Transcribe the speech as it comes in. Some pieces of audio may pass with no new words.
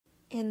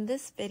In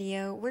this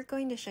video, we're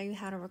going to show you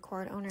how to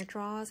record owner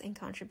draws and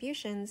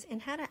contributions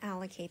and how to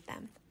allocate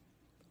them.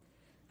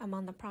 I'm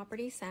on the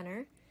Property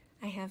Center.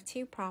 I have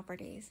two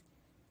properties,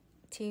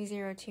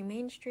 202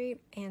 Main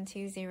Street and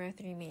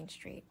 203 Main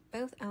Street,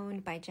 both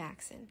owned by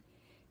Jackson.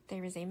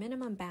 There is a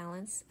minimum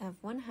balance of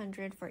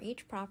 $100 for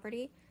each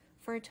property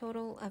for a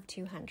total of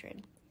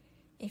 $200.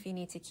 If you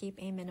need to keep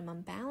a minimum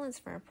balance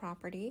for a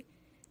property,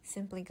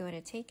 simply go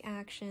to Take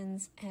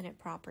Actions, Edit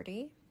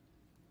Property,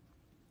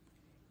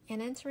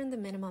 and enter in the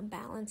minimum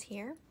balance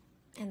here,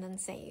 and then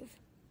save.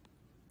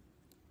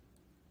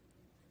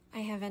 I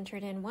have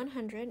entered in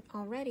 $100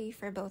 already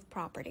for both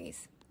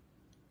properties.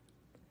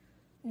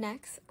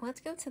 Next,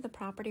 let's go to the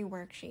Property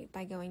Worksheet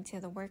by going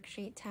to the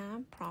Worksheet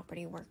tab,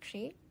 Property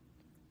Worksheet.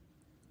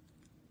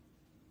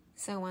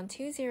 So on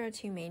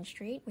 202 Main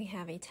Street, we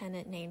have a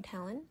tenant named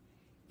Helen,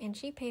 and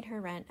she paid her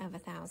rent of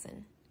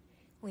 $1,000.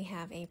 We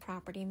have a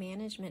property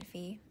management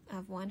fee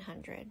of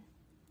 $100.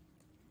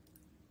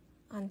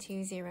 On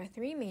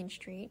 203 Main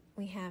Street,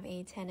 we have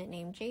a tenant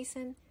named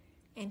Jason,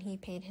 and he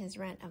paid his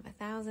rent of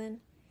 $1,000,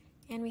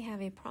 and we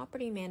have a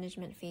property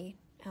management fee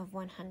of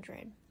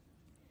 $100.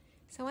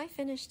 So I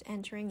finished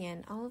entering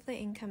in all of the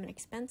income and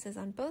expenses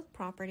on both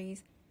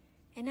properties,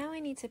 and now I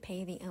need to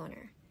pay the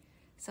owner.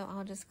 So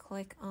I'll just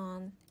click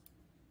on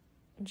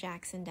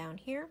Jackson down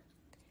here,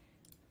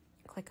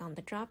 click on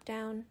the drop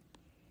down,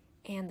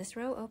 and this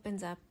row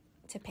opens up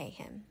to pay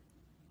him.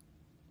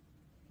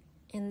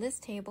 In this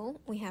table,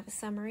 we have a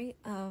summary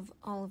of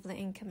all of the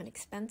income and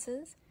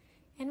expenses,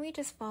 and we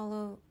just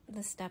follow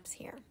the steps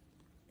here.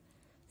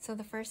 So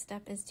the first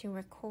step is to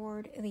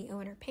record the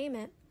owner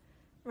payment.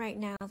 Right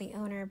now, the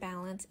owner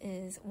balance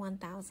is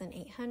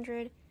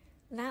 $1,800.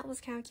 That was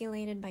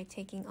calculated by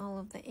taking all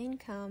of the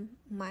income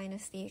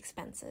minus the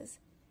expenses.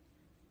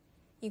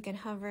 You can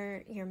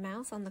hover your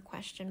mouse on the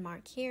question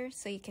mark here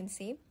so you can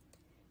see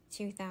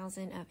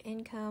 $2,000 of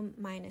income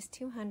minus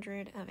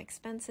 $200 of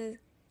expenses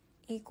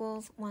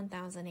equals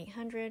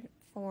 $1,800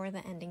 for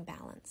the ending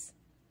balance.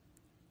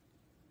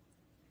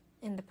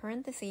 In the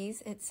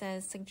parentheses, it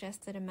says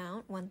suggested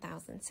amount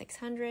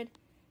 $1,600.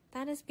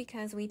 That is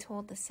because we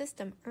told the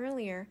system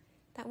earlier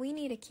that we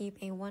need to keep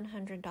a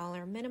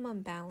 $100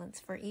 minimum balance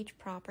for each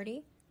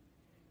property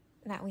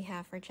that we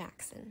have for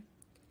Jackson.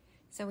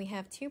 So we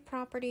have two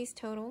properties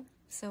total,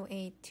 so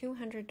a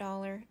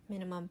 $200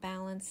 minimum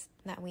balance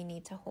that we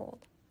need to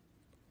hold.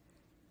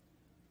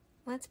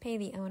 Let's pay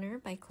the owner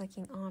by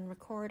clicking on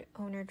Record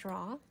Owner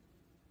Draw.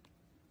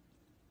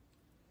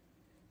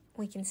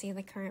 We can see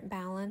the current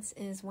balance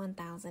is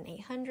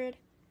 $1,800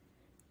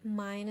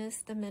 minus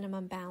the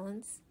minimum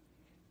balance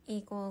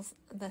equals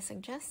the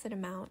suggested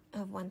amount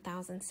of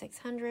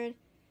 $1,600.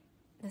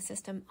 The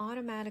system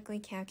automatically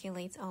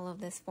calculates all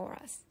of this for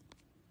us.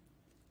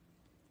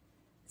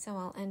 So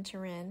I'll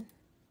enter in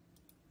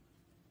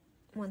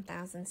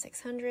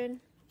 $1,600.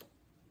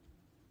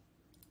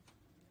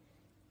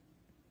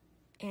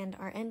 And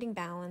our ending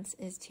balance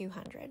is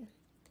 $200.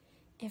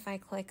 If I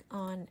click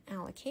on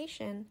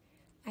allocation,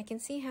 I can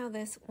see how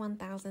this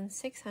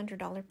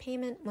 $1,600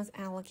 payment was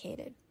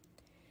allocated.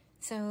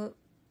 So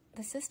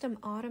the system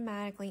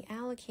automatically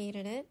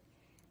allocated it.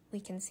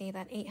 We can see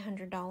that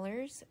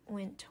 $800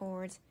 went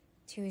towards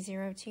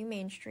 202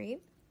 Main Street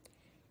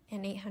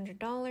and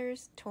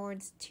 $800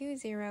 towards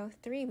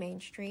 203 Main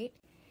Street,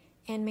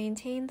 and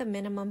maintained the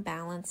minimum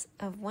balance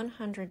of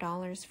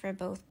 $100 for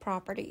both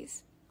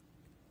properties.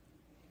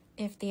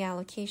 If the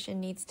allocation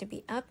needs to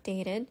be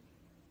updated,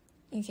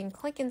 you can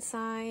click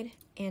inside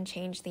and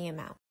change the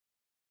amount.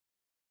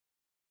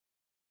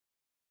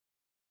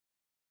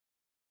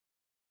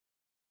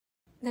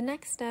 The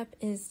next step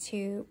is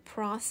to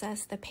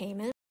process the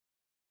payment,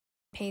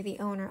 pay the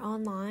owner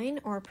online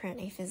or print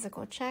a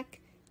physical check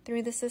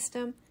through the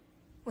system.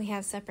 We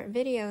have separate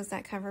videos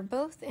that cover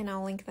both, and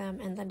I'll link them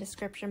in the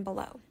description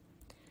below.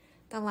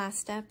 The last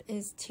step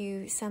is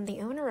to send the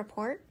owner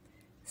report,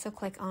 so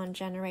click on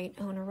Generate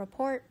Owner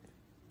Report.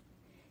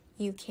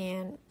 You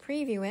can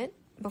preview it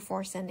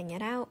before sending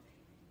it out.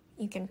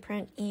 You can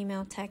print,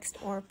 email, text,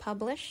 or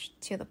publish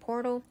to the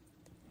portal.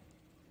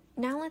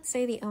 Now let's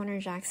say the owner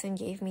Jackson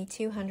gave me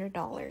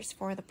 $200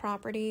 for the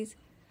properties.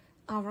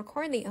 I'll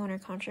record the owner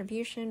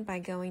contribution by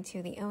going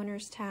to the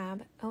Owners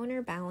tab,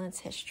 Owner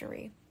Balance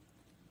History.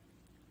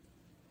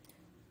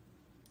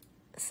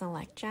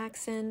 Select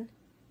Jackson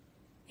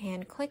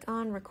and click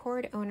on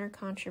Record Owner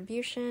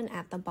Contribution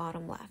at the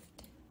bottom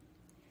left.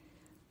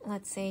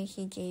 Let's say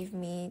he gave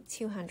me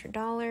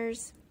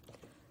 $200.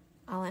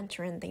 I'll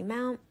enter in the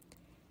amount,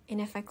 and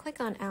if I click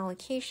on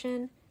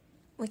allocation,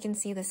 we can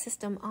see the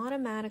system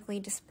automatically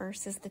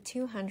disperses the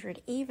 $200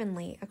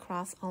 evenly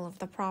across all of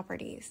the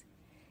properties.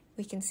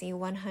 We can see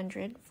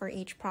 $100 for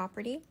each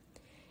property,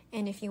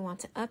 and if you want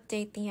to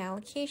update the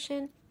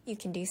allocation, you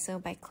can do so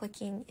by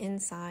clicking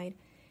inside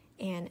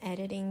and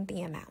editing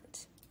the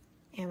amount.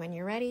 And when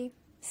you're ready,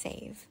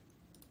 save.